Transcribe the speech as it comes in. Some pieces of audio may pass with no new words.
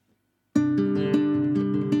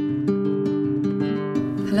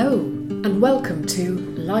Hello, and welcome to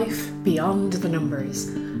Life Beyond the Numbers,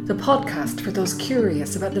 the podcast for those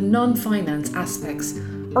curious about the non-finance aspects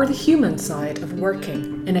or the human side of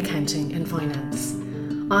working in accounting and finance.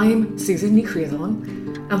 I'm Susan Ní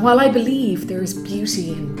Chríodáin, and while I believe there is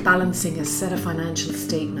beauty in balancing a set of financial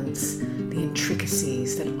statements, the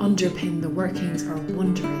intricacies that underpin the workings are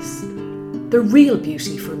wondrous. The real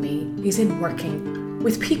beauty for me is in working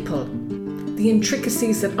with people. The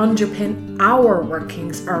intricacies that underpin our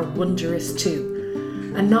workings are wondrous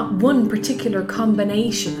too, and not one particular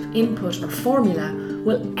combination of input or formula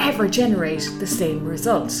will ever generate the same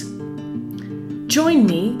result. Join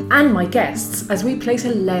me and my guests as we place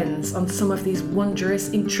a lens on some of these wondrous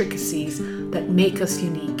intricacies that make us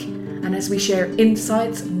unique, and as we share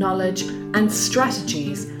insights, knowledge, and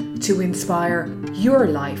strategies to inspire your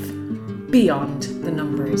life beyond the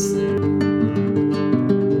numbers.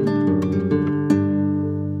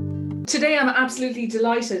 Today I'm absolutely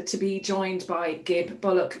delighted to be joined by Gabe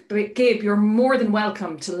Bullock. Gabe, you're more than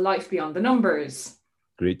welcome to Life Beyond the Numbers.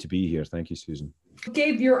 Great to be here. Thank you, Susan.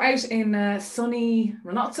 Gabe, you're out in sunny,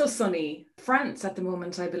 well, not so sunny, France at the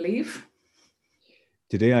moment, I believe.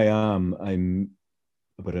 Today I'm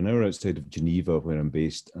about an hour outside of Geneva, where I'm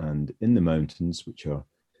based, and in the mountains, which are,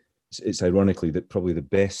 it's ironically that probably the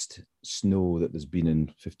best snow that there's been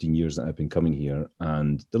in 15 years that I've been coming here,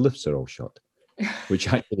 and the lifts are all shut,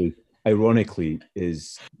 which actually, ironically,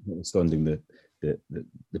 is notwithstanding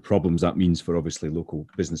the problems that means for obviously local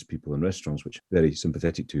business people and restaurants, which I'm very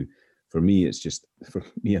sympathetic to. For me, it's just, for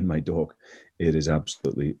me and my dog, it is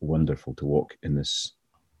absolutely wonderful to walk in this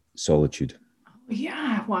solitude.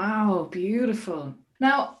 Yeah, wow, beautiful.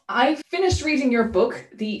 Now, I've finished reading your book,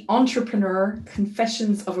 The Entrepreneur: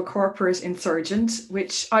 Confessions of a Corporate Insurgent,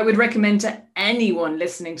 which I would recommend to anyone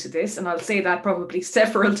listening to this, and I'll say that probably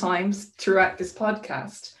several times throughout this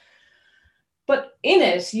podcast. But in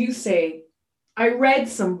it, you say, I read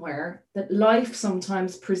somewhere that life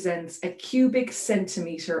sometimes presents a cubic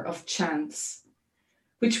centimetre of chance,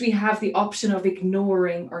 which we have the option of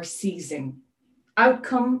ignoring or seizing.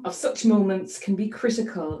 Outcome of such moments can be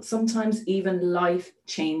critical, sometimes even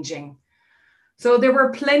life-changing. So there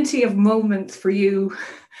were plenty of moments for you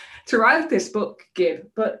throughout this book, Gib,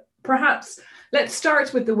 but perhaps let's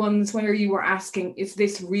start with the ones where you were asking, is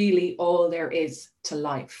this really all there is to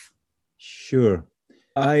life? Sure.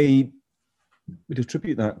 I would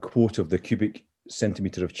attribute that quote of the cubic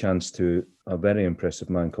centimetre of chance to a very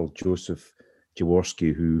impressive man called Joseph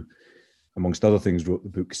Jaworski, who, amongst other things, wrote the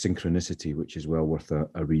book Synchronicity, which is well worth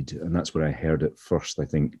a read. And that's where I heard it first, I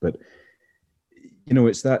think. But, you know,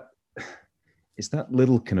 it's that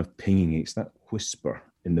little kind of pinging, it's that whisper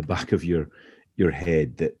in the back of your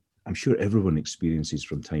head that I'm sure everyone experiences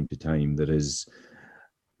from time to time. That is,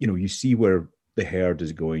 you know, you see where the herd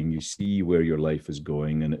is going, you see where your life is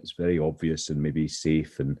going, and it's very obvious and maybe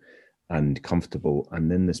safe and comfortable. And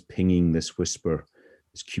then this pinging, this whisper,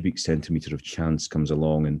 this cubic centimetre of chance comes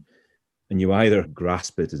along, and you either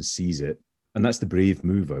grasp it and seize it, and that's the brave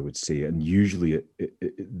move, I would say. And usually,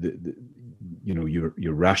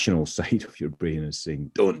 your rational side of your brain is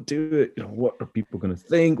saying, "Don't do it. You know, what are people going to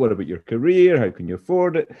think? What about your career? How can you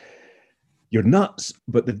afford it? You're nuts."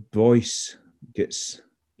 But the voice gets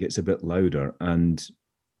a bit louder, and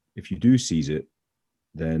if you do seize it,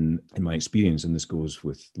 then, in my experience, and this goes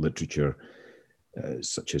with literature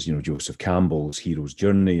such as, you know, Joseph Campbell's Hero's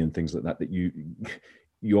Journey and things like that, that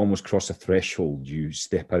you almost cross a threshold, you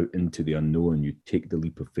step out into the unknown, you take the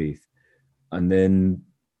leap of faith, and then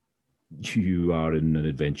you are in an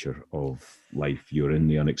adventure of life. You're in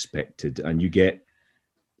the unexpected, and you get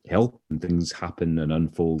help, and things happen and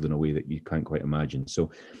unfold in a way that you can't quite imagine. So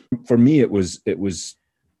for me, it was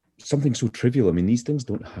something so trivial. I mean, these things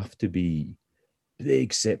don't have to be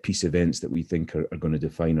big set piece events that we think are going to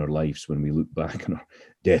define our lives when we look back on our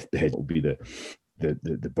deathbed. It'll be the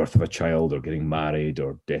birth of a child, or getting married,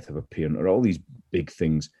 or death of a parent, or all these big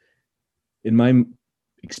things. In my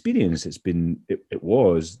experience, it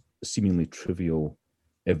was a seemingly trivial,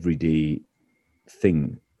 everyday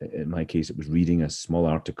thing. In my case, it was reading a small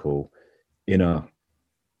article in a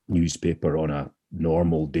newspaper on a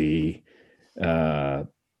normal day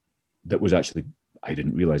that was actually, I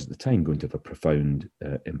didn't realize at the time, going to have a profound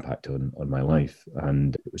impact on my life.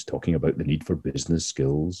 And it was talking about the need for business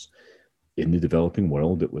skills in the developing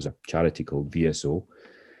world. It was a charity called VSO,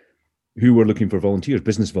 who were looking for volunteers,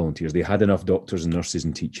 business volunteers. They had enough doctors and nurses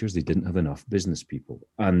and teachers. They didn't have enough business people.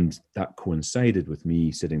 And that coincided with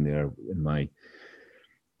me sitting there in my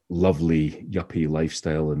lovely yuppie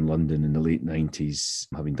lifestyle in London in the late 90s,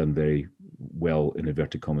 having done very well, in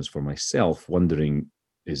inverted commas, for myself, wondering,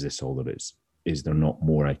 is this all there is? Is there not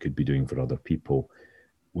more I could be doing for other people?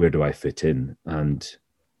 where do I fit in? And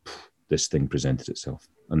this thing presented itself,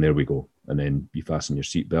 and there we go. And then you fasten your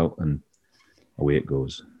seatbelt and away it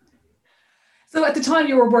goes. So at the time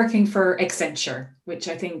you were working for Accenture, which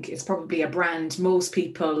I think is probably a brand most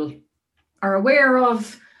people are aware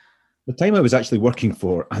of. The time I was actually working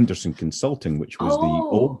for Andersen Consulting, which was the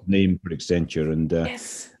old name for Accenture. And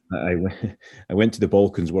yes. I went to the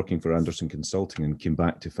Balkans working for Andersen Consulting and came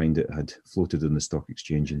back to find it had floated in the stock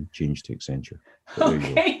exchange and changed to Accenture.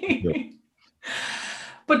 Okay.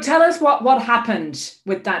 But tell us what happened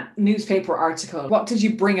with that newspaper article. What did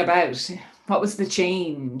you bring about? What was the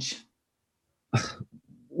change?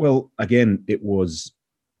 Well, again, it was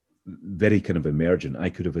very kind of emergent. I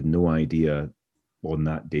could have had no idea on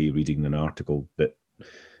that day reading an article that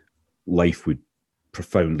life would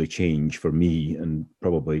profoundly change for me and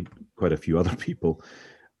probably quite a few other people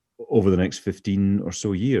over the next 15 or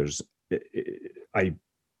so years. I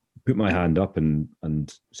put my hand up and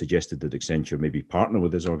suggested that Accenture maybe partner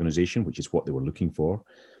with this organization, which is what they were looking for.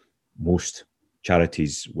 Most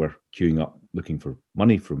charities were queuing up looking for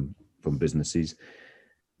money from businesses.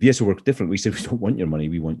 VSO worked different. We said, we don't want your money,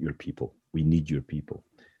 we want your people. We need your people.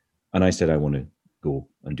 And I said, I want to go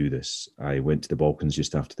and do this. I went to the Balkans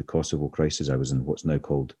just after the Kosovo crisis. I was in what's now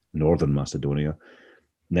called Northern Macedonia.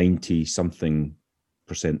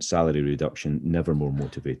 90-something% salary reduction, never more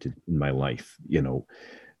motivated in my life,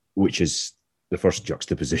 which is the first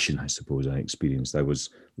juxtaposition, I suppose, I experienced. I was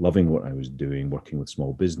loving what I was doing, working with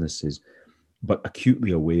small businesses, but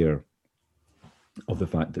acutely aware of the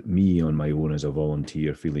fact that me on my own as a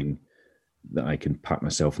volunteer, feeling that I can pat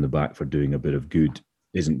myself in the back for doing a bit of good,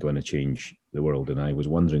 isn't going to change the world. And I was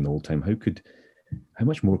wondering the whole time, how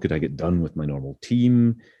much more could I get done with my normal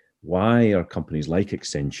team? Why are companies like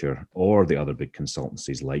Accenture or the other big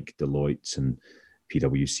consultancies like Deloitte and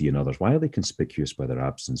PwC and others, why are they conspicuous by their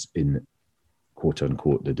absence in quote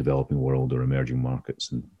unquote the developing world or emerging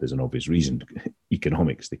markets? And there's an obvious reason.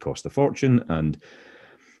 Economics, they cost a fortune, and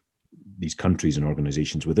these countries and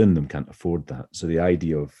organizations within them can't afford that. So the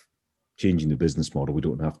idea of changing the business model, we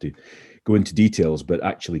don't have to go into details, but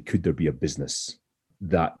actually, could there be a business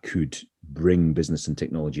that could bring business and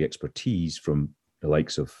technology expertise from the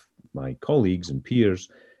likes of my colleagues and peers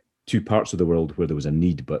to parts of the world where there was a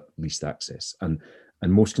need but least access? And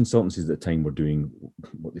most consultancies at the time were doing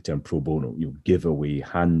what they term pro bono, give away,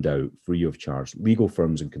 hand out, free of charge. Legal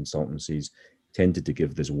firms and consultancies tended to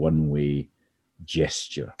give this one-way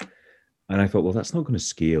gesture. And I thought, well, that's not going to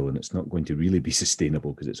scale, and it's not going to really be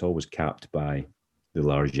sustainable because it's always capped by the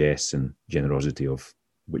largesse and generosity of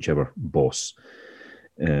whichever boss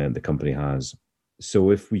the company has.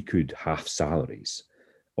 So if we could half salaries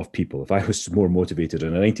of people, if I was more motivated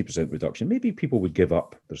in a 90% reduction, maybe people would give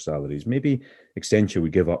up their salaries. Maybe Accenture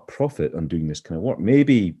would give up profit on doing this kind of work.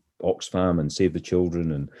 Maybe Oxfam and Save the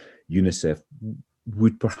Children and UNICEF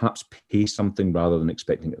would perhaps pay something rather than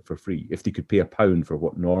expecting it for free. If they could pay £1 for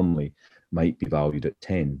what normally might be valued at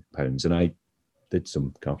 £10. And I did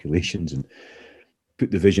some calculations and put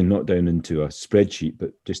the vision not down into a spreadsheet,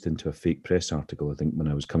 but just into a fake press article, I think, when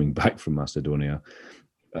I was coming back from Macedonia,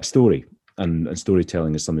 a story. And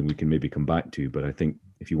storytelling is something we can maybe come back to, but I think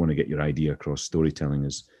if you want to get your idea across, storytelling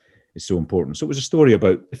is so important. So it was a story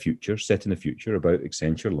about the future, set in the future, about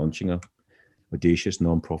Accenture launching a audacious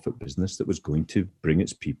non-profit business that was going to bring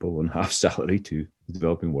its people on half salary to the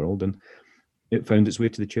developing world. And it found its way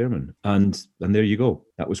to the chairman. And there you go.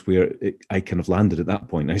 That was where I kind of landed at that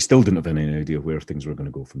point. I still didn't have any idea where things were going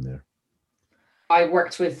to go from there. I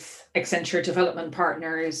worked with Accenture Development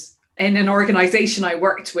Partners. In an organization I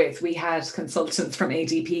worked with, we had consultants from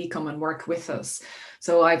ADP come and work with us.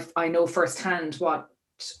 So I know firsthand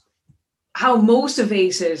how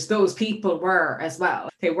motivated those people were as well.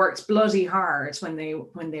 They worked bloody hard when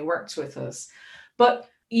they worked with us. But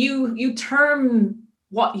you term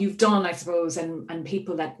what you've done, I suppose, and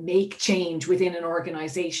people that make change within an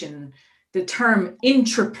organization, the term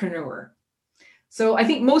intrapreneur. So I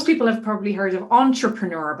think most people have probably heard of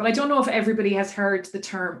entrepreneur, but I don't know if everybody has heard the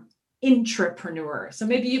term intrapreneur. So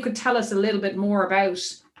maybe you could tell us a little bit more about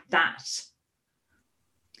that.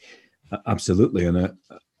 Absolutely. And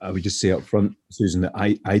I would just say up front, Susan, that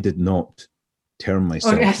I did not term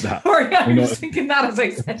myself that. Sorry, I was thinking that as I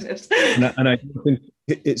said it. And I think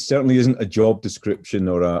it certainly isn't a job description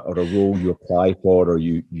or a role you apply for or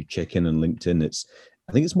you check in on LinkedIn.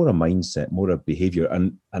 I think it's more a mindset, more a behavior.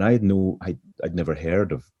 And I'd never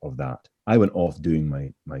heard of that. I went off doing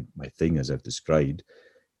my thing as I've described,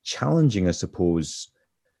 challenging, I suppose,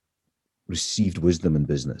 received wisdom in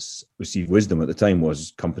business. Received wisdom at the time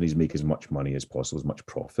was companies make as much money as possible, as much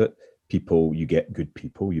profit. People, you get good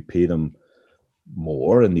people, you pay them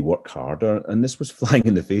more and they work harder. And this was flying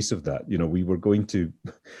in the face of that. We were going to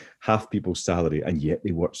half people's salary, and yet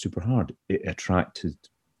they worked super hard. It attracted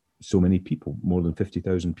so many people. More than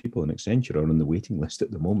 50,000 people in Accenture are on the waiting list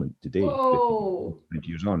at the moment today. Whoa. 5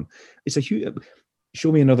 years on. It's a huge,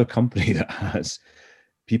 show me another company that has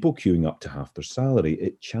people queuing up to half their salary.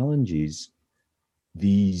 It challenges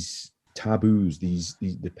these taboos,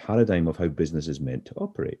 the paradigm of how business is meant to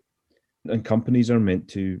operate. And companies are meant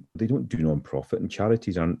to, they don't do non-profit, and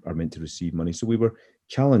charities are meant to receive money. So we were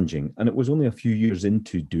challenging, and it was only a few years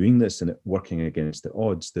into doing this and it working against the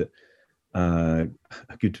odds that a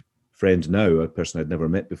good friend now, a person I'd never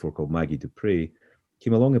met before called Maggie Dupre,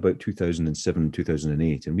 came along about 2007,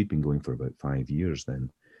 2008, and we'd been going for about 5 years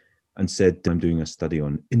then, and said, I'm doing a study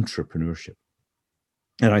on intrapreneurship.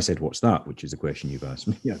 And I said, what's that? Which is a question you've asked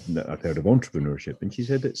me. I've heard of entrepreneurship. And she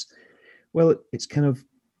said, it's kind of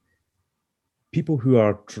people who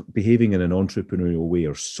are behaving in an entrepreneurial way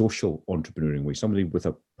or social entrepreneurial way, somebody with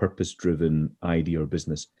a purpose-driven idea or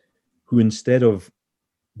business, who instead of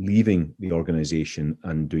leaving the organization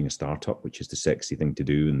and doing a startup, which is the sexy thing to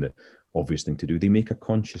do and the obvious thing to do, they make a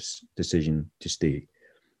conscious decision to stay.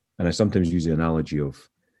 And I sometimes use the analogy of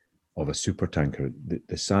a super tanker.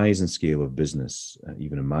 The size and scale of business,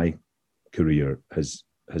 even in my career, has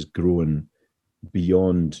grown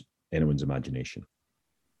beyond anyone's imagination.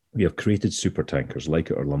 We have created super tankers, like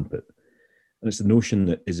it or lump it. And it's the notion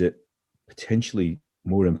that, is it potentially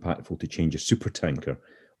more impactful to change a super tanker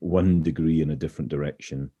 1 degree in a different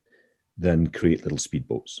direction than create little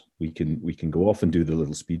speedboats? We can go off and do the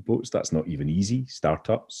little speedboats. That's not even easy.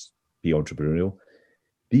 Startups, be entrepreneurial.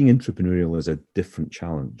 Being entrepreneurial is a different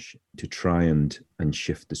challenge, to try and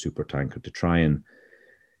shift the super tanker, to try and,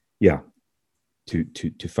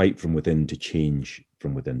 to fight from within, to change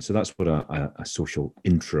from within. So that's what a social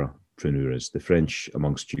intrapreneur is. The French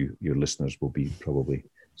amongst your listeners will be probably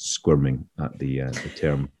squirming at the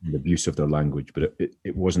term, the abuse of their language, but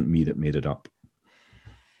it wasn't me that made it up.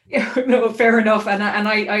 Yeah, no, fair enough. And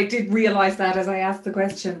I did realize that as I asked the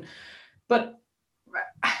question. But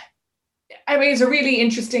I mean, it's a really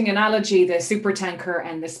interesting analogy, the super tanker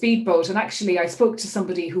and the speedboat. And actually, I spoke to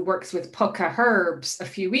somebody who works with Pukka Herbs a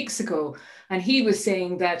few weeks ago, and he was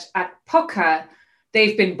saying that at Pukka,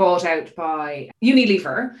 they've been bought out by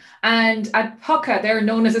Unilever, and at Pukka, they're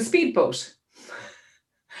known as a speedboat.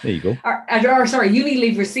 There you go. Or sorry,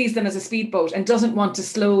 Unilever sees them as a speedboat and doesn't want to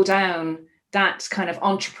slow down that kind of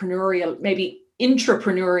entrepreneurial, maybe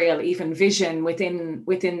intrapreneurial even vision within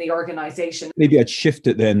the organization. Maybe I'd shift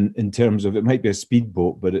it then in terms of, it might be a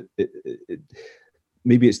speedboat, but it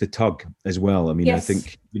maybe it's the tug as well. I mean, yes. I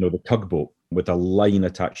think, the tugboat with a line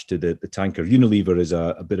attached to the tanker. Unilever is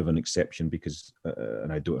a bit of an exception because,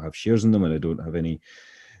 and I don't have shares in them and I don't have any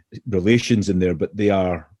relations in there, but they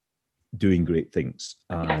are doing great things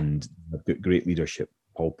and have got great leadership.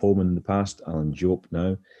 Paul Polman in the past, Alan Jope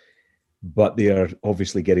now. But they are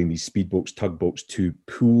obviously getting these speedboats, tugboats to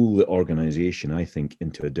pull the organization, I think,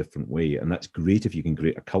 into a different way. And that's great if you can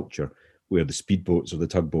create a culture where the speedboats or the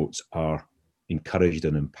tugboats are encouraged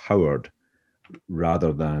and empowered,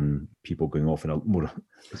 rather than people going off in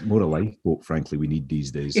it's more a lifeboat, frankly, we need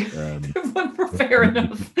these days. Fair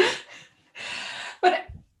enough. But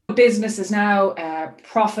business is now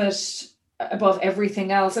profit above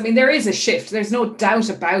everything else. I mean, there is a shift. There's no doubt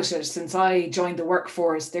about it. Since I joined the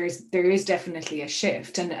workforce, there is definitely a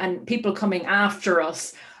shift, and people coming after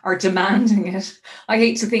us are demanding it. I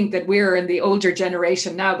hate to think that we're in the older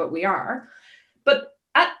generation now, but we are. But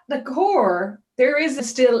at the core, there is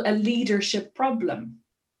still a leadership problem.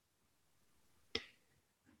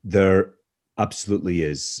 There absolutely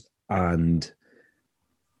is. And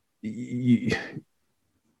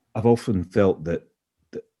I've often felt that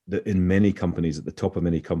in many companies, at the top of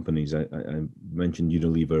many companies, I mentioned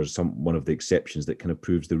Unilever as one of the exceptions that kind of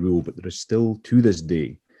proves the rule, but there is still, to this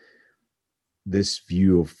day, this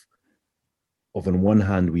view of on one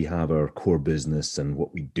hand, we have our core business and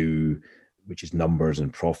what we do, which is numbers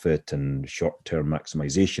and profit and short-term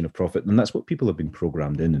maximization of profit. And that's what people have been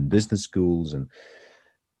programmed in business schools, and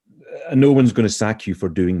no one's going to sack you for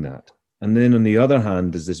doing that. And then on the other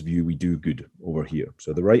hand, there's this view we do good over here.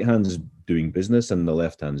 So the right hand is doing business and the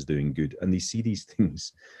left hand is doing good. And they see these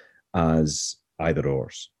things as either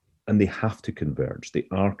ors. And they have to converge. They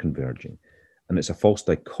are converging. And it's a false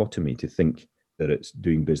dichotomy to think that it's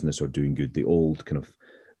doing business or doing good. The old kind of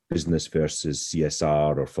business versus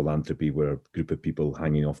CSR or philanthropy, where a group of people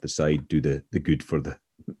hanging off the side do the good for the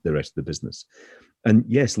rest of the business. And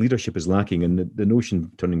yes, leadership is lacking. And the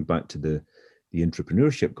notion, turning back to the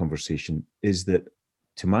entrepreneurship conversation, is that,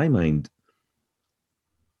 to my mind,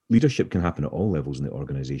 leadership can happen at all levels in the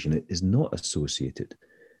organization. It is not associated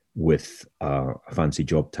with a fancy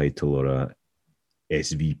job title or a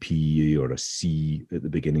SVP or a C at the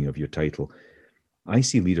beginning of your title. I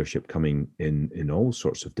see leadership coming in all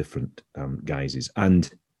sorts of different guises.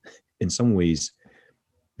 And in some ways,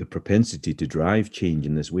 the propensity to drive change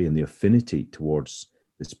in this way and the affinity towards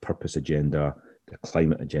this purpose agenda, the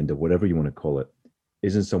climate agenda, whatever you want to call it,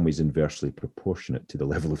 is in some ways inversely proportionate to the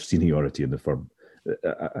level of seniority in the firm.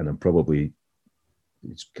 And I'm probably,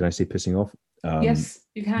 can I say pissing off? Yes,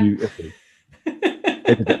 you can.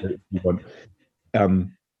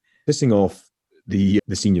 Pissing off the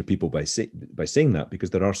senior people by saying that, because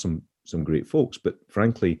there are some great folks, but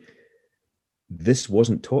frankly, this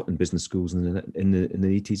wasn't taught in business schools in the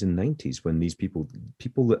 80s and 90s, when these people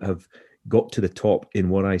that have got to the top in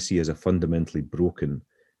what I see as a fundamentally broken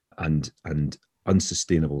and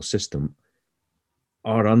unsustainable system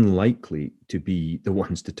are unlikely to be the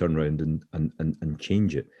ones to turn around and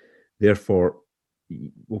change it. Therefore,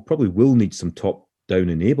 we'll probably need some top-down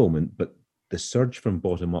enablement, but the surge from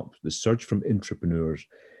bottom up, the surge from entrepreneurs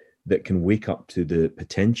that can wake up to the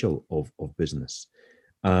potential of business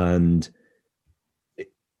and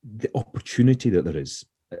the opportunity that there is.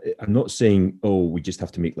 I'm not saying, oh, we just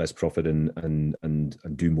have to make less profit and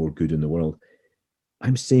do more good in the world.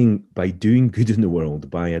 I'm saying by doing good in the world,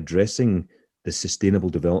 by addressing the sustainable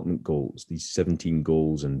development goals, these 17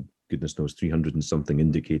 goals and goodness knows 300 and something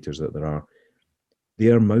indicators that there are, they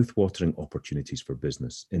are mouth-watering opportunities for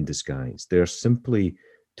business in disguise. They're simply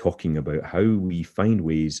talking about how we find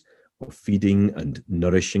ways of feeding and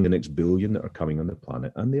nourishing the next billion that are coming on the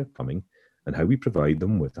planet, and they're coming, and how we provide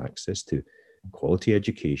them with access to quality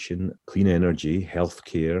education, clean energy,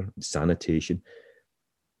 healthcare, sanitation.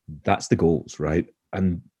 That's the goals, right?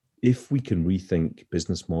 And if we can rethink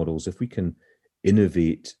business models, if we can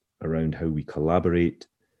innovate around how we collaborate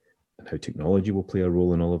and how technology will play a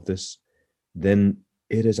role in all of this, then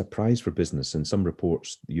it is a prize for business. And some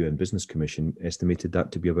reports, the UN Business Commission estimated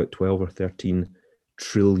that to be about 12 or 13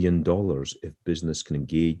 trillion dollars if business can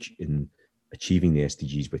engage in achieving the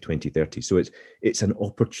SDGs by 2030. So it's an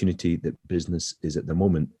opportunity that business is at the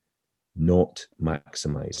moment not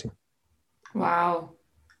maximizing. Wow.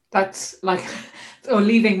 That's like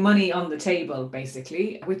leaving money on the table,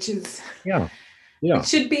 basically, which is it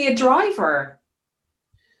should be a driver.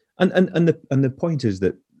 And the point is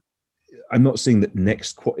that I'm not saying that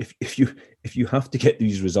next quarter, if you have to get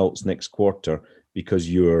these results next quarter because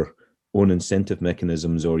your own incentive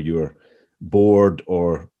mechanisms or your board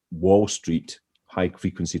or Wall Street high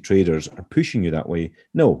frequency traders are pushing you that way,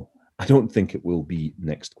 no, I don't think it will be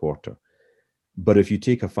next quarter. But if you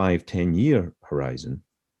take a 5-10 year horizon,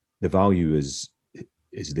 the value is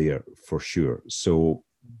there for sure. So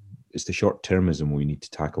it's the short-termism we need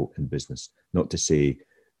to tackle in business, not to say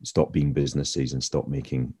stop being businesses and stop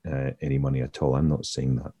making any money at all. I'm not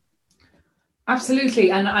saying that.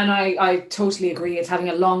 Absolutely. And I totally agree. It's having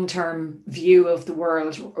a long-term view of the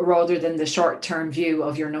world rather than the short-term view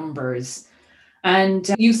of your numbers. And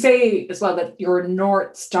you say as well that your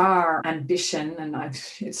North Star ambition, and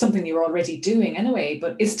it's something you're already doing anyway,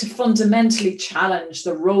 but is to fundamentally challenge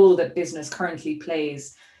the role that business currently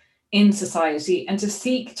plays in society and to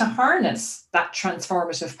seek to harness that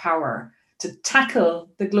transformative power to tackle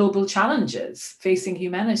the global challenges facing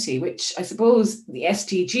humanity, which I suppose the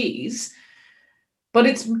SDGs, but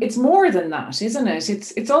it's more than that, isn't it?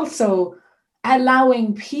 It's also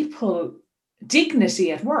allowing people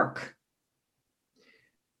dignity at work.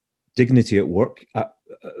 Dignity at work,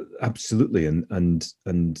 absolutely, and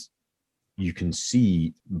you can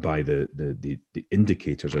see by the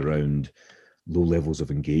indicators around low levels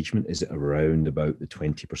of engagement. Is it around about the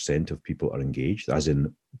 20% of people are engaged, as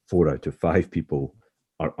in 4 out of 5 people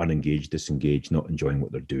are unengaged, disengaged, not enjoying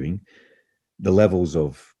what they're doing. The levels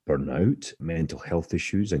of burnout, mental health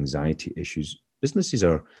issues, anxiety issues. Businesses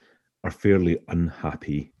are fairly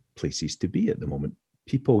unhappy places to be at the moment.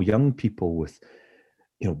 People, young people with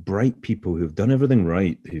bright people who've done everything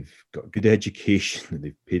right. They've got good education that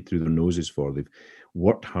they've paid through their noses for. They've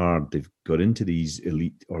worked hard. They've got into these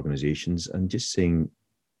elite organizations and just saying,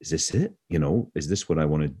 is this it? Is this what I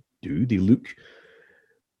want to do? They look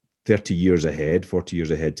 30 years ahead, 40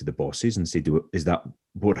 years ahead to the bosses and say, is that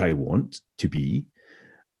what I want to be?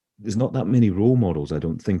 There's not that many role models, I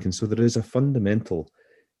don't think. And so there is a fundamental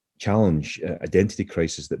challenge, identity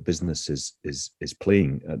crisis that business is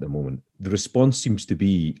playing at the moment. The response seems to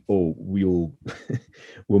be, we'll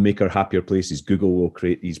make our happier places. Google will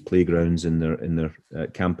create these playgrounds in their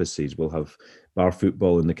campuses. We'll have bar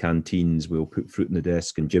football in the canteens. We'll put fruit in the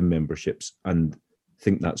desk and gym memberships and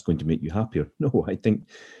think that's going to make you happier. No, I think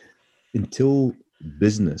until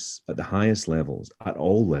business at the highest levels, at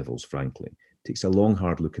all levels, frankly, takes a long,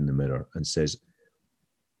 hard look in the mirror and says,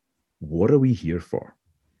 what are we here for?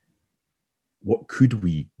 What could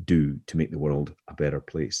we do to make the world a better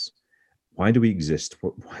place? Why do we exist?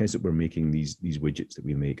 Why is it we're making these widgets that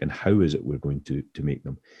we make, and how is it we're going to make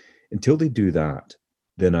them? Until they do that,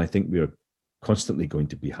 then I think we are constantly going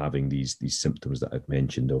to be having these symptoms that I've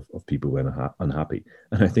mentioned of people being unhappy.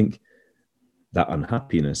 And I think that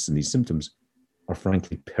unhappiness and these symptoms are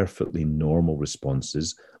frankly perfectly normal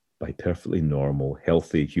responses by perfectly normal,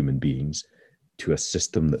 healthy human beings to a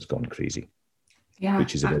system that's gone crazy. Yeah,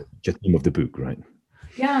 which is the theme of the book, right?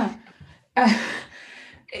 Yeah.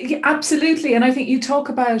 Absolutely. And I think you talk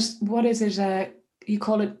about, what is it? You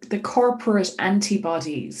call it the corporate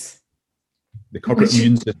antibodies. The corporate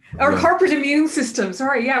immune system. Or corporate immune system,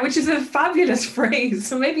 sorry. Yeah, which is a fabulous phrase.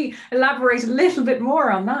 So maybe elaborate a little bit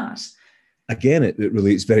more on that. Again, it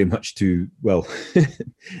relates very much to, well,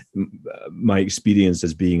 my experience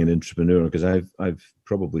as being an entrepreneur, because I've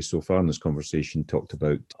probably so far in this conversation talked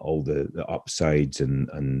about all the upsides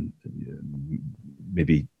and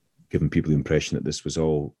maybe given people the impression that this was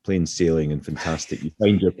all plain sailing and fantastic. You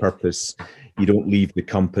find your purpose, you don't leave the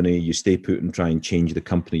company, you stay put and try and change the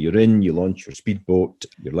company you're in, you launch your speedboat,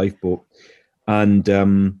 your lifeboat,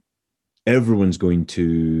 and everyone's going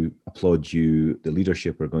to applaud you, the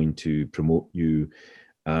leadership are going to promote you,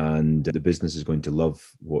 and the business is going to love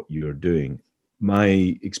what you're doing.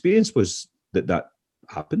 My experience was that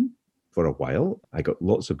happened for a while. I got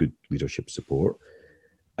lots of good leadership support.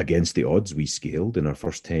 Against the odds, we scaled in our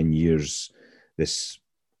first 10 years, this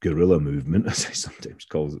guerrilla movement, as I sometimes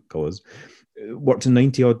call us, worked in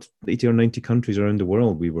 80 or 90 countries around the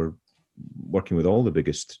world. We were working with all the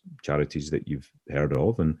biggest charities that you've heard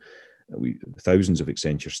of, and we thousands of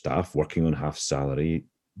Accenture staff working on half salary,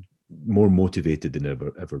 more motivated than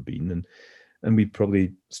ever been. And we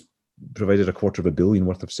probably provided $250 million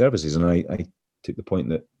worth of services. And I take the point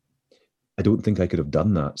that I don't think I could have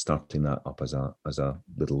done that, starting that up as a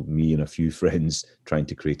little me and a few friends trying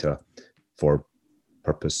to create a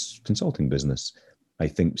for-purpose consulting business. I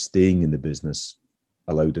think staying in the business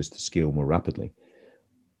allowed us to scale more rapidly.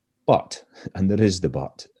 But, and there is the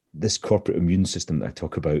but, this corporate immune system that I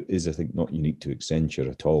talk about is, I think, not unique to Accenture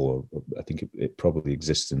at all. Or I think it probably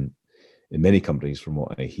exists in many companies from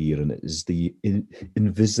what I hear, and it is the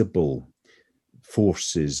invisible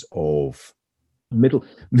forces of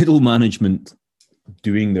middle management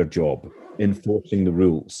doing their job, enforcing the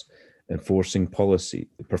rules, enforcing policy,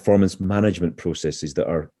 performance management processes that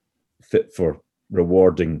are fit for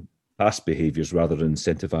rewarding past behaviors rather than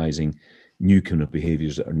incentivizing new kind of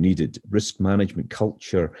behaviors that are needed, risk management,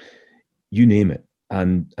 culture, you name it.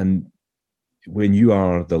 And when you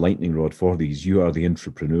are the lightning rod for these, you are the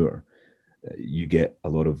entrepreneur. You get a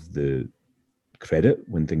lot of the credit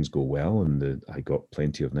when things go well, and I got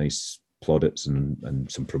plenty of nice plaudits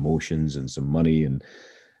and some promotions and some money, and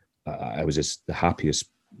I was just the happiest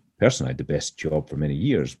person. I had the best job for many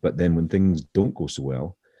years. But then when things don't go so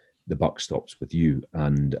well, the buck stops with you,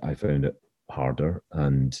 and I found it harder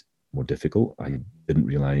and more difficult. I didn't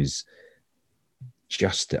realize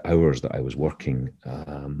just the hours that I was working,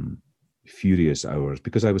 furious hours,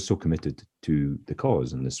 because I was so committed to the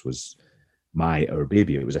cause, and this was our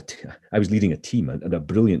baby. It was I was leading a team, and a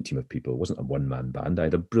brilliant team of people. It wasn't a one-man band. I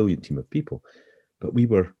had a brilliant team of people, but we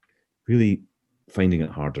were really finding it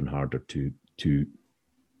harder and harder to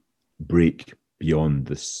break beyond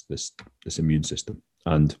this immune system.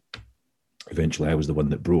 And eventually I was the one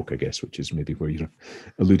that broke, I guess, which is maybe where you're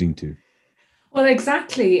alluding to. Well,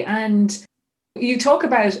 exactly. And you talk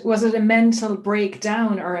about, was it a mental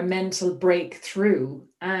breakdown or a mental breakthrough?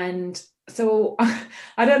 And so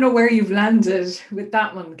I don't know where you've landed with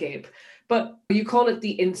that one, Gabe, but you call it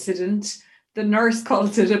the incident. The nurse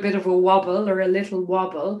calls it a bit of a wobble or a little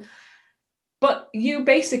wobble. But you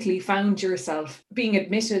basically found yourself being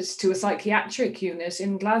admitted to a psychiatric unit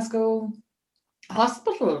in Glasgow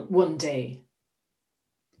Hospital one day.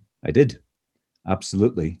 I did.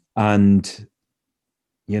 Absolutely. And,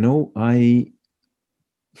 I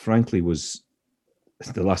frankly was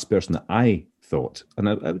the last person that I thought, and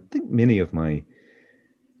I would think many of my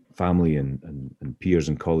family and peers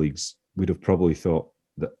and colleagues would have probably thought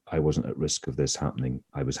that I wasn't at risk of this happening.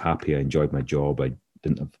 I was happy. I enjoyed my job. I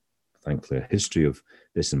didn't have, thankfully, a history of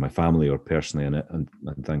this in my family or personally, and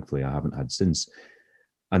thankfully I haven't had since.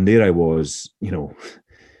 And there I was,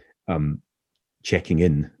 checking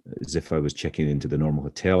in as if I was checking into the normal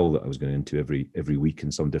hotel that I was going into every week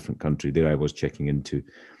in some different country. There I was checking into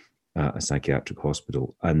a psychiatric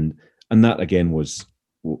hospital, and that again was.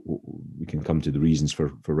 We can come to the reasons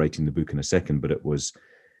for writing the book in a second, but it was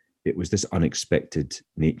it was this unexpected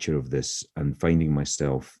nature of this and finding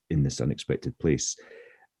myself in this unexpected place.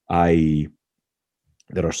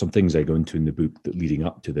 There are some things I go into in the book that leading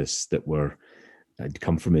up to this that were, I'd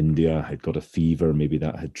come from India, I'd got a fever, maybe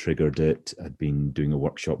that had triggered it. I'd been doing a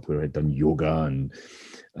workshop where I'd done yoga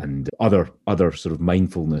and other sort of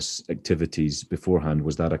mindfulness activities beforehand.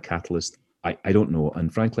 Was that a catalyst? I don't know.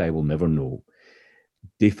 And frankly, I will never know.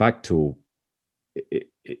 De facto,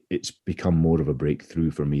 it's become more of a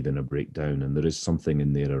breakthrough for me than a breakdown. And there is something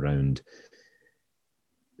in there around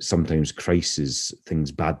sometimes crises,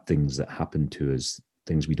 things, bad things that happen to us,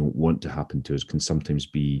 things we don't want to happen to us can sometimes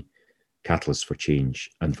be catalysts for change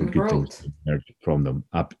and for good things to emerge from them.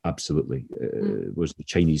 Absolutely. Was the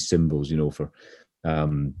Chinese symbols, for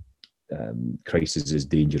crisis is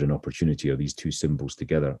danger and opportunity are these two symbols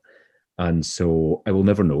together. And so I will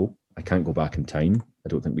never know. I can't go back in time. I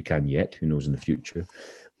don't think we can yet. Who knows in the future?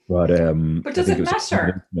 But does it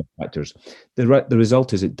matter? Factors. The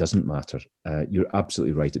result is it doesn't matter. You're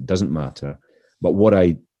absolutely right. It doesn't matter. But what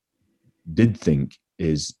I did think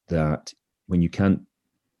is that when you can't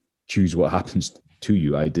choose what happens to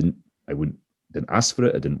you, I didn't ask for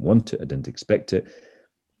it. I didn't want it. I didn't expect it.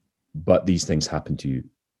 But these things happen to you.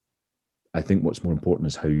 I think what's more important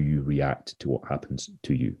is how you react to what happens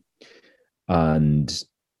to you. And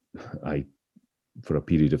I, for a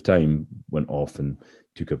period of time, went off and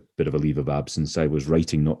took a bit of a leave of absence. I was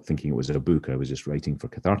writing, not thinking it was a book. I was just writing for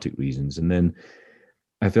cathartic reasons. And then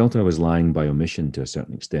I felt I was lying by omission to a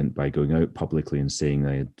certain extent by going out publicly and saying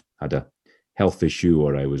I had a health issue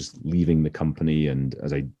or I was leaving the company. And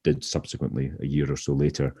as I did subsequently, a year or so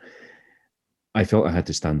later, I felt I had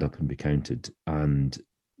to stand up and be counted. And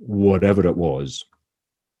whatever it was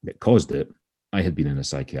that caused it, I had been in a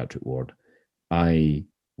psychiatric ward. I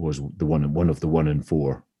was one of the 1 in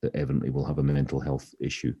 4 that evidently will have a mental health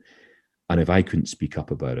issue. And if I couldn't speak up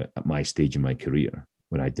about it at my stage in my career,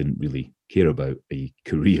 when I didn't really care about a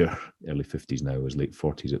career, early 50s now, I was late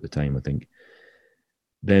 40s at the time, I think,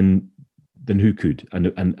 then who could?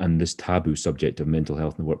 And this taboo subject of mental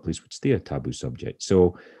health in the workplace would stay a taboo subject.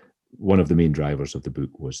 So one of the main drivers of the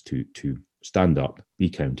book was to stand up, be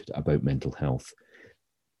counted about mental health.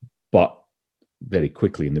 But very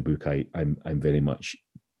quickly in the book, I'm very much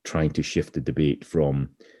trying to shift the debate from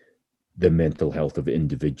the mental health of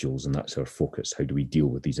individuals, and that's our focus. How do we deal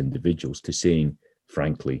with these individuals? To saying,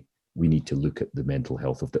 frankly, we need to look at the mental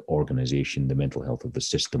health of the organization, the mental health of the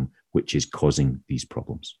system, which is causing these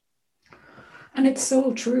problems. And it's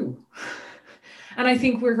so true. And I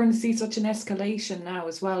think we're going to see such an escalation now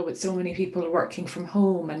as well, with so many people working from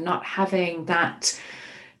home and not having that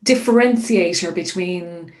differentiator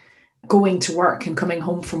between going to work and coming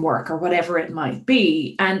home from work or whatever it might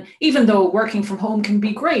be. And even though working from home can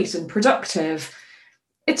be great and productive,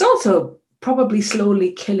 it's also probably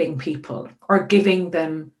slowly killing people or giving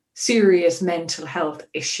them serious mental health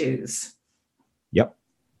issues. Yep.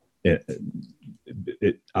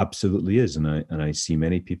 It absolutely is. And I see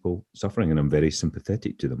many people suffering, and I'm very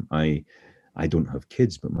sympathetic to them. I don't have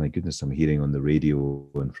kids, but my goodness, I'm hearing on the radio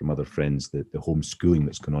and from other friends that the homeschooling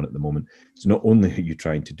that's going on at the moment. So not only are you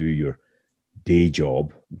trying to do your day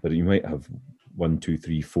job, but you might have 1, 2,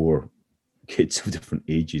 3, 4 kids of different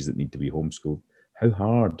ages that need to be homeschooled. How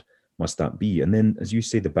hard must that be? And then, as you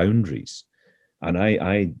say, the boundaries. And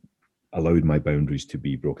I allowed my boundaries to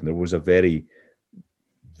be broken. There was a very,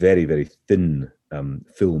 very, very thin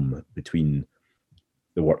film between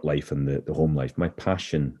the work life and the home life. My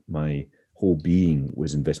passion, my whole being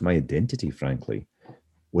was invested. My identity, frankly,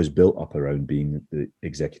 was built up around being the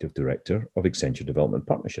executive director of Accenture Development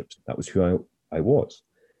Partnerships. That was who I was.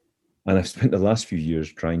 And I've spent the last few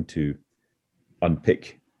years trying to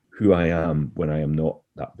unpick who I am when I am not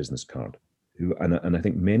that business card. And I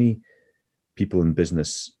think many people in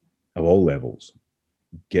business of all levels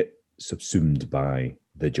get subsumed by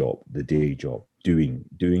the job, the day job, doing.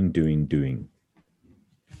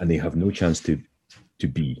 And they have no chance to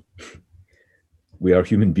be. We are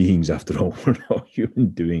human beings after all. We're not human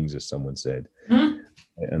doings, as someone said. Mm-hmm.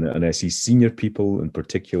 And I see senior people in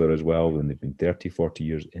particular as well, when they've been 30, 40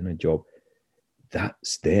 years in a job,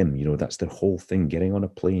 that's them, that's their whole thing, getting on a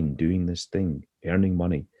plane, doing this thing, earning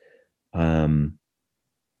money. And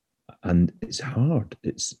it's hard.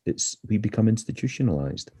 We become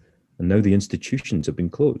institutionalized. And now the institutions have been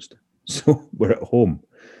closed. So we're at home,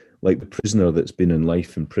 like the prisoner that's been in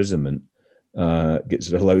life imprisonment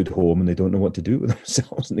gets allowed home and they don't know what to do with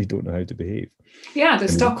themselves and they don't know how to behave. Yeah, the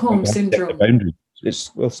Stockholm syndrome.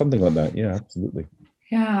 It's something like that. Yeah, absolutely.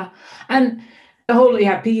 Yeah. And the whole,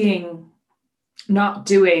 being, not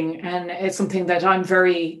doing, and it's something that I'm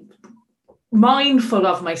very mindful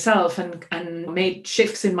of myself and made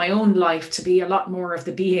shifts in my own life to be a lot more of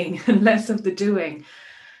the being and less of the doing.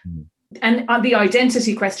 Mm. And the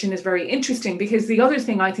identity question is very interesting, because the other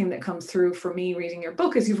thing I think that comes through for me reading your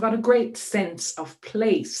book is you've got a great sense of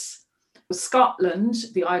place. Scotland,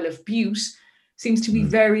 the Isle of Bute, seems to be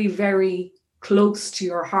very, very close to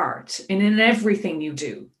your heart in everything you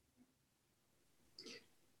do.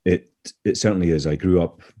 It certainly is. I grew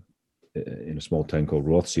up in a small town called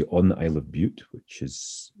Rothesay on the Isle of Bute, which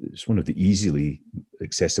is one of the easily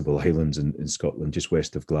accessible islands in Scotland, just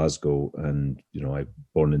west of Glasgow. And, you know, I was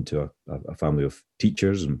born into a family of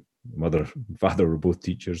teachers, and mother and father were both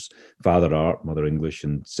teachers, father art, mother English,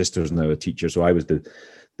 and sister's now a teacher. So I was the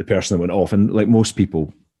person that went off. And like most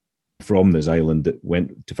people from this island that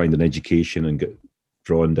went to find an education and get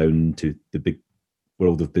drawn down to the big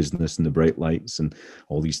world of business and the bright lights and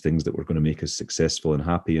all these things that were going to make us successful and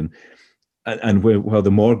happy. And while the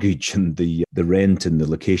mortgage and the rent and the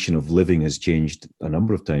location of living has changed a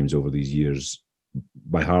number of times over these years,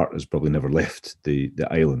 my heart has probably never left the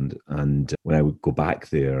island. And when I would go back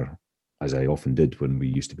there, as I often did when we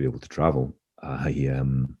used to be able to travel,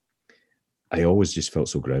 I always just felt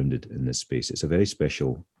so grounded in this space. It's a very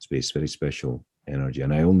special space, very special energy.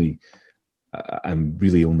 And I'm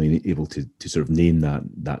really only able to sort of name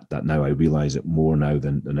that now. I realize it more now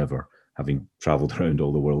than ever, having traveled around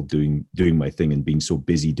all the world doing my thing and being so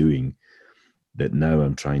busy doing that. Now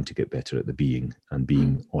I'm trying to get better at the being and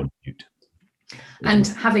being on mute. And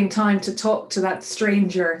having time to talk to that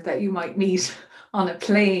stranger that you might meet on a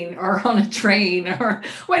plane or on a train, or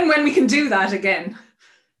when we can do that again.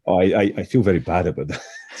 I feel very bad about that.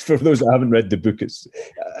 For those that haven't read the book, it's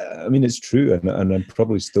true, and I'm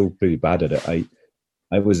probably still pretty bad at it.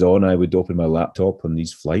 I would open my laptop on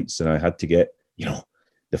these flights, and I had to get,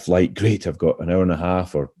 the flight, great, I've got an hour and a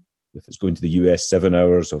half, or if it's going to the US, 7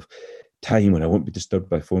 hours of time when I won't be disturbed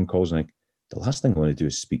by phone calls. And the last thing I want to do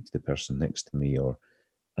is speak to the person next to me,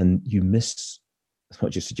 and you miss, I'm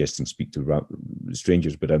not just suggesting speak to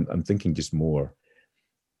strangers, but I'm thinking just more,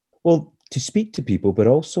 well, to speak to people, but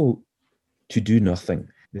also to do nothing.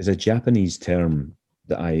 There's a Japanese term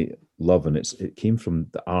that I love, and it came from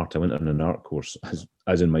the art. I went on an art course,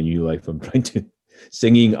 as in my new life. I'm trying to,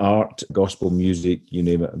 singing, art, gospel music, you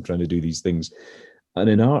name it. I'm trying to do these things. And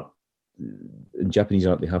in art, in Japanese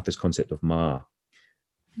art, they have this concept of ma,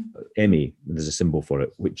 emi, there's a symbol for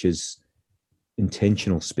it, which is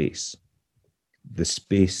intentional space, the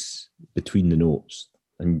space between the notes.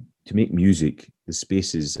 And to make music, the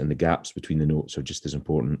spaces and the gaps between the notes are just as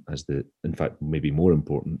important as in fact, maybe more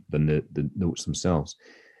important than the notes themselves.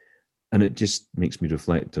 And it just makes me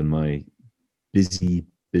reflect on my busy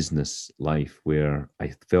business life, where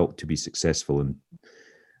I felt to be successful and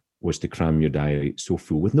was to cram your diary so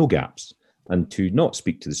full with no gaps, and to not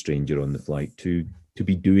speak to the stranger on the flight, to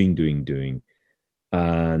be doing.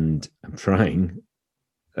 And I'm trying,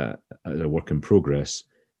 as a work in progress,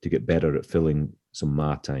 to get better at filling some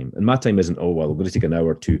ma time. And ma time isn't, I'm going to take an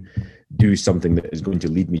hour to do something that is going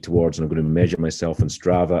to lead me towards, and I'm going to measure myself in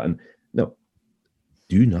Strava. And no,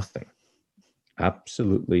 do nothing.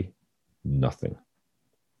 Absolutely nothing.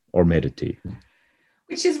 Or meditate.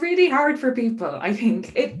 Which is really hard for people, I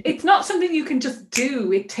think. It's not something you can just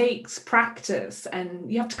do. It takes practice,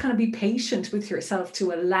 and you have to kind of be patient with yourself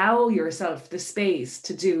to allow yourself the space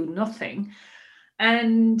to do nothing.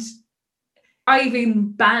 And I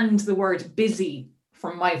even banned the word busy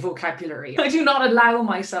from my vocabulary. I do not allow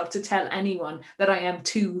myself to tell anyone that I am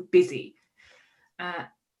too busy,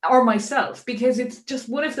 or myself, because it's just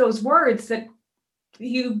one of those words that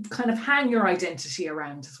you kind of hang your identity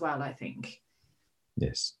around as well, I think.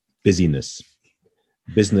 Yes, busyness.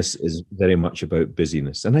 Business is very much about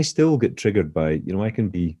busyness. And I still get triggered by, I can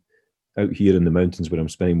be out here in the mountains where I'm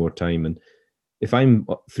spending more time. And if I'm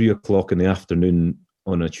 3:00 in the afternoon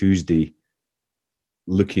on a Tuesday,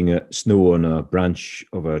 looking at snow on a branch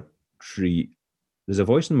of a tree, there's a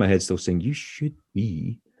voice in my head still saying, you should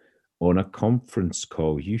be on a conference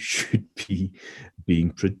call. You should be being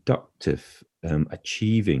productive,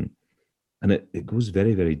 achieving. And it goes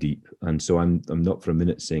very, very deep. And so I'm not for a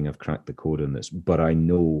minute saying I've cracked the code on this, but I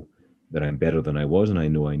know that I'm better than I was, and I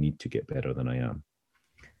know I need to get better than I am.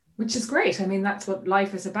 Which is great. I mean, that's what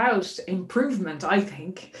life is about, improvement, I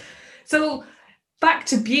think. So back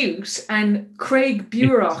to Bute and Craig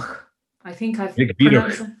Búrach. I think I've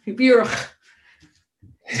pronounced it. Búrach.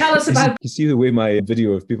 Tell us about... You see the way my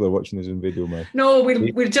video, if people are watching this in video, No,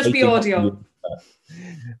 we'll just be audio.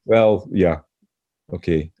 Well, yeah.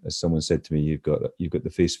 Okay, as someone said to me, you've got the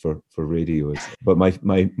face for radio. But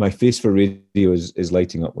my face for radio is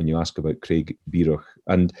lighting up when you ask about Craig Búrach.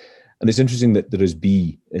 And And it's interesting that there is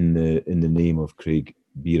B in the name of Craig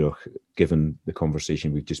Bieroch, given the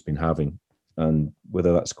conversation we've just been having. And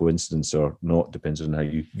whether that's coincidence or not depends on how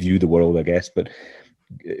you view the world, I guess. But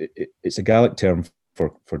it's a Gaelic term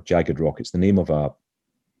for jagged rock. It's the name of a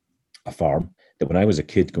farm that when I was a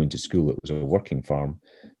kid going to school, it was a working farm,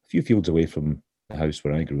 a few fields away from the house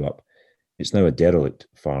where I grew up. It's now a derelict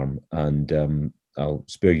farm, and I'll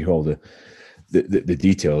spare you all the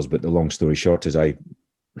details, but the long story short is I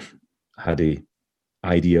had a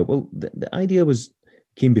idea. Well, the idea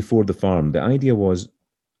came before the farm. The idea was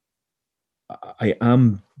I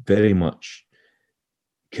am very much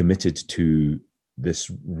committed to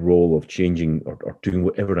this role of changing or doing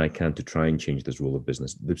whatever I can to try and change this role of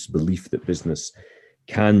business, this belief that business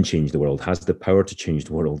can change the world, has the power to change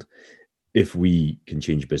the world if we can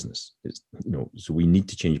change business. So we need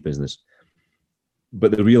to change business.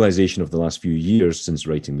 But the realization of the last few years since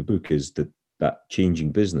writing the book is that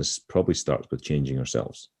changing business probably starts with changing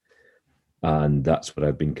ourselves. And that's what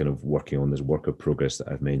I've been kind of working on, this work of progress that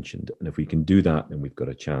I've mentioned. And if we can do that, then we've got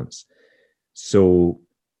a chance. So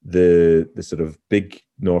the sort of big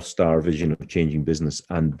North Star vision of changing business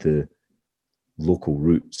and the local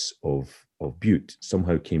roots of Bute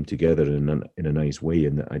somehow came together in a nice way.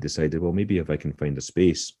 And I decided, well, maybe if I can find a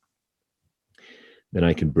space, then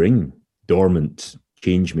I can bring dormant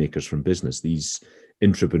change makers from business, these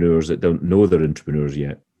entrepreneurs that don't know they're entrepreneurs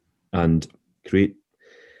yet, and create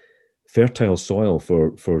fertile soil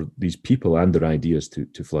for these people and their ideas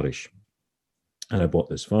to flourish. And I bought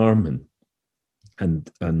this farm,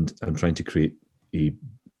 and I'm trying to create a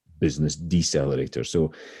business decelerator.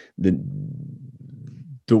 So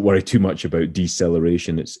don't worry too much about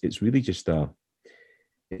deceleration. It's really just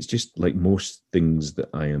it's just like most things that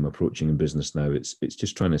I am approaching in business now. It's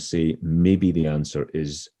just trying to say maybe the answer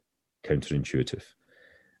is counterintuitive.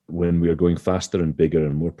 When we are going faster and bigger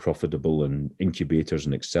and more profitable and incubators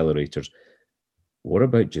and accelerators, what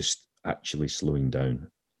about just actually slowing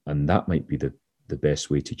down? And that might be the best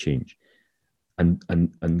way to change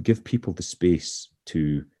and give people the space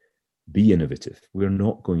to be innovative. We're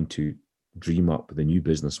not going to dream up the new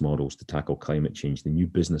business models to tackle climate change, the new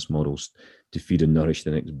business models to feed and nourish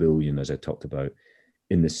the next billion, as I talked about,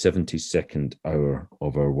 in the 72nd hour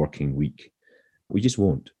of our working week. We just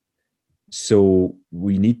won't. So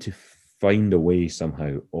we need to find a way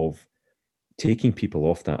somehow of taking people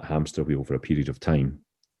off that hamster wheel for a period of time.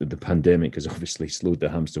 The pandemic has obviously slowed the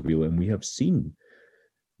hamster wheel, and we have seen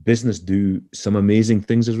business do some amazing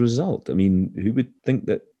things as a result. I mean, who would think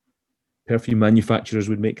that perfume manufacturers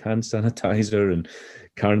would make hand sanitizer and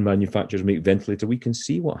car manufacturers make ventilator? We can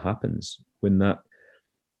see what happens when that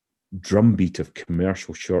drumbeat of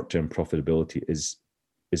commercial short-term profitability is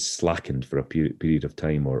slackened for a period of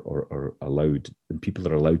time or allowed, and people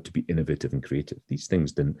are allowed to be innovative and creative. These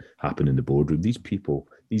things didn't happen in the boardroom.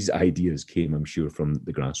 These ideas came, I'm sure, from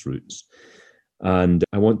the grassroots. And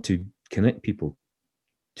I want to connect people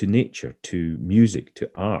to nature, to music, to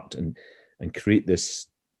art, and create this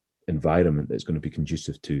environment that's going to be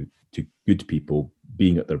conducive to good people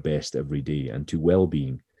being at their best every day, and to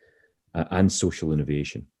well-being and social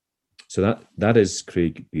innovation. So that is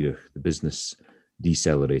Craig Bieroch, the business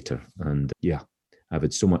decelerator. And I've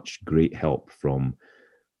had so much great help from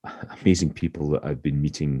amazing people that I've been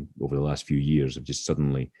meeting over the last few years. Of just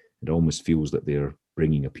suddenly, it almost feels that they're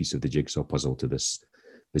bringing a piece of the jigsaw puzzle to this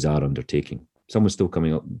bizarre undertaking. Someone's still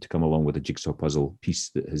coming up to come along with a jigsaw puzzle piece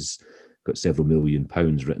that has got several £1 million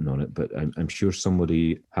written on it, but I'm sure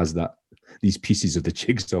somebody has these pieces of the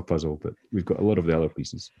jigsaw puzzle, but we've got a lot of the other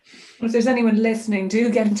pieces. Well, if there's anyone listening,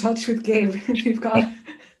 do get in touch with Gabe if you've got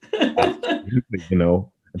Absolutely,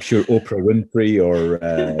 I'm sure Oprah Winfrey or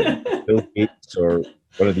Bill Gates or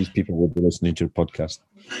one of these people will be listening to your podcast.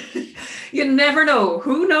 You never know.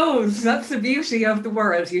 Who knows? That's the beauty of the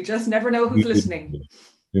world. You just never know who's listening.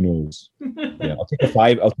 Who knows? Yeah, I'll take a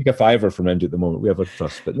 £5 from Andrew at the moment. We have a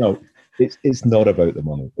trust, but no, it's not about the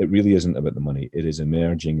money. It really isn't about the money. It is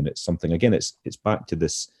emerging, and it's something. Again, it's back to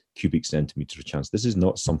this cubic centimeter of chance. This is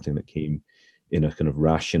not something that came in a kind of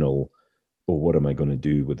rational, oh, what am I going to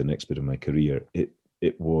do with the next bit of my career?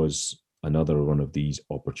 It was another one of these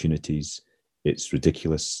opportunities. It's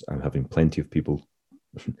ridiculous. I'm having plenty of people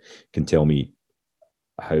can tell me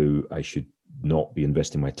how I should not be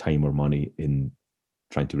investing my time or money in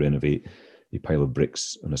trying to renovate a pile of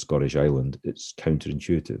bricks on a Scottish island. It's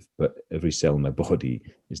counterintuitive, but every cell in my body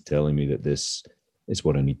is telling me that this is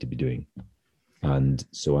what I need to be doing. And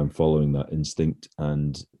so I'm following that instinct,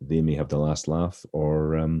 and they may have the last laugh,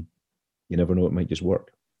 or you never know, it might just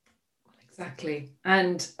work. Exactly.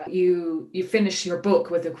 And you finish your book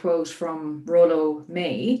with a quote from Rollo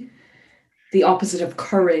May. the opposite of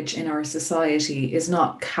courage in our society is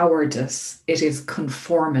not cowardice, it is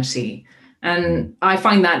conformity. And I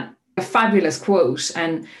find that a fabulous quote.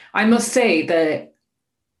 And I must say that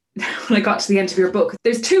when I got to the end of your book,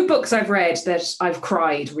 there's 2 books I've read that I've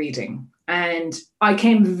cried reading. And I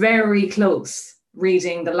came very close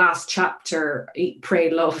reading the last chapter, Eat, Pray,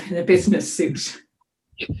 Love in a Business Suit.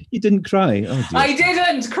 You didn't cry? Oh, dear. I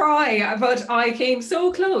didn't cry, but I came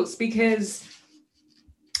so close because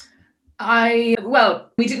we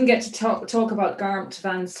didn't get to talk about Garmt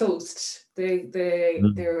van Soest,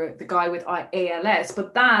 the guy with ALS,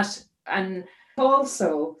 but that, and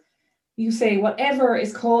also you say whatever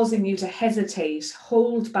is causing you to hesitate,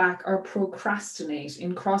 hold back, or procrastinate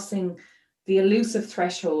in crossing the elusive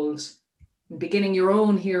threshold and beginning your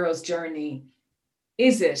own hero's journey,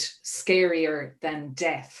 is it scarier than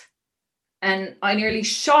death? And I nearly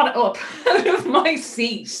shot up out of my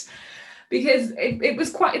seat because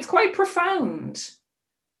it's quite profound.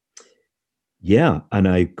 Yeah, and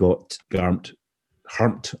I got Garmt,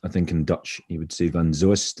 I think in Dutch, you would say Van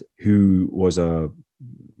Soest, who was a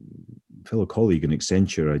fellow colleague in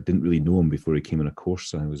Accenture. I didn't really know him before he came on a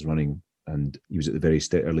course I was running, and he was at the very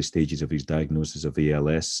early stages of his diagnosis of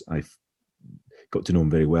ALS. I got to know him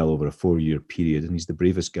very well over a 4-year period, and he's the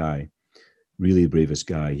bravest guy, really the bravest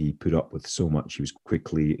guy. He put up with so much. He was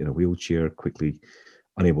quickly in a wheelchair, quickly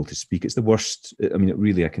unable to speak. It's the worst. I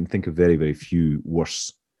mean, I can think of very, very few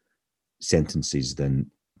worse sentences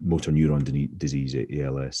than motor neuron disease,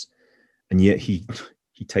 ALS. And yet he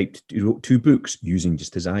wrote 2 books using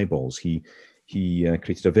just his eyeballs. He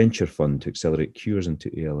created a venture fund to accelerate cures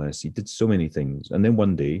into ALS. He did so many things. And then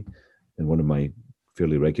one day, in one of my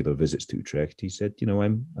fairly regular visits to Utrecht, he said,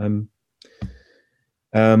 I'm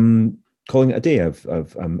calling it a day.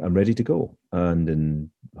 I'm ready to go. And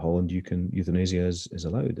in Holland, euthanasia is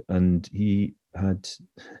allowed. And he had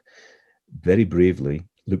very bravely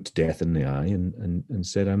looked death in the eye and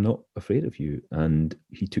said, I'm not afraid of you. And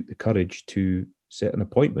he took the courage to set an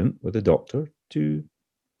appointment with a doctor to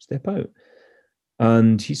step out.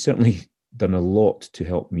 And he's certainly done a lot to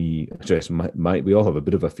help me address we all have a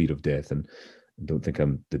bit of a fear of death, and I don't think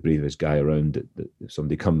I'm the bravest guy around. That if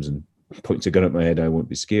somebody comes and points a gun at my head, I won't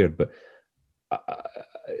be scared. But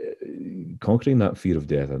conquering that fear of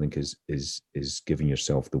death, I think, is giving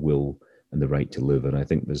yourself the will and the right to live. And I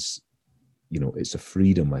think there's, it's a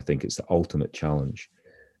freedom. I think it's the ultimate challenge.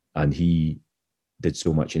 And he did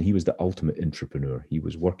so much, and he was the ultimate entrepreneur. He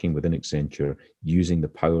was working within Accenture, using the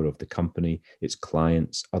power of the company, its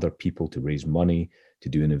clients, other people to raise money, to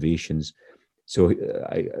do innovations. So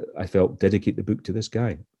I felt dedicate the book to this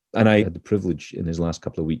guy. And I had the privilege in his last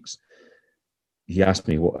couple of weeks. He asked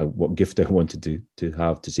me what gift I wanted to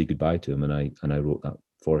have to say goodbye to him, and I wrote that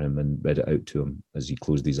for him and read it out to him as he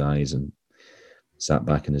closed his eyes and sat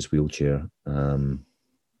back in his wheelchair. It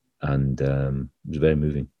was very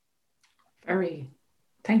moving. Very.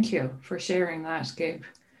 Thank you for sharing that, Gib.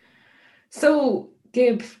 So,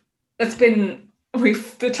 Gib,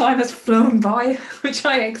 the time has flown by, which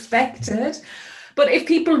I expected. But if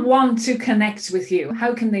people want to connect with you,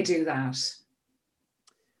 how can they do that?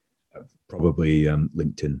 Probably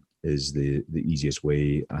LinkedIn is the easiest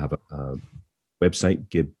way. I have a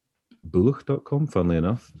website, gibbulloch.com, funnily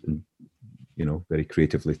enough, and, very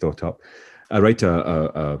creatively thought up. I write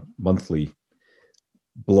a monthly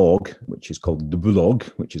blog, which is called The Blog,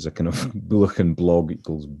 which is a kind of Bulloch blog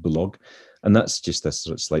equals blog. And that's just a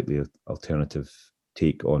sort of slightly alternative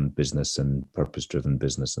take on business and purpose-driven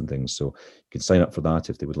business and things. So you can sign up for that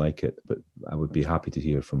if they would like it. But I would be happy to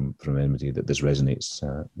hear from anybody that this resonates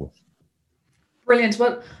with. Brilliant.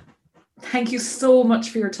 Well, thank you so much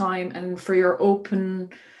for your time and for your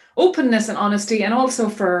openness and honesty, and also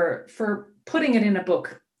for putting it in a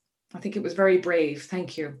book. I think it was very brave.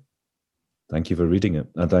 Thank you. Thank you for reading it,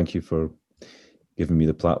 and thank you for giving me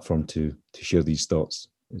the platform to share these thoughts.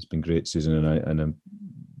 It's been great, Susan, and I'm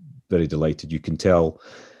very delighted. You can tell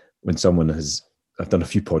when someone I've done a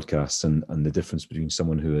few podcasts, and the difference between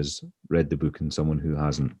someone who has read the book and someone who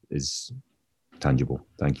hasn't is tangible.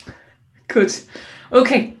 Thank you. Good.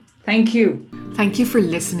 Okay. Thank you. Thank you for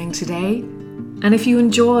listening today. And if you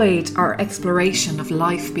enjoyed our exploration of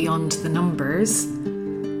life beyond the numbers,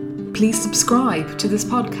 please subscribe to this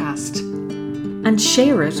podcast and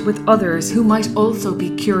share it with others who might also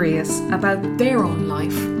be curious about their own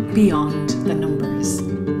life beyond the numbers.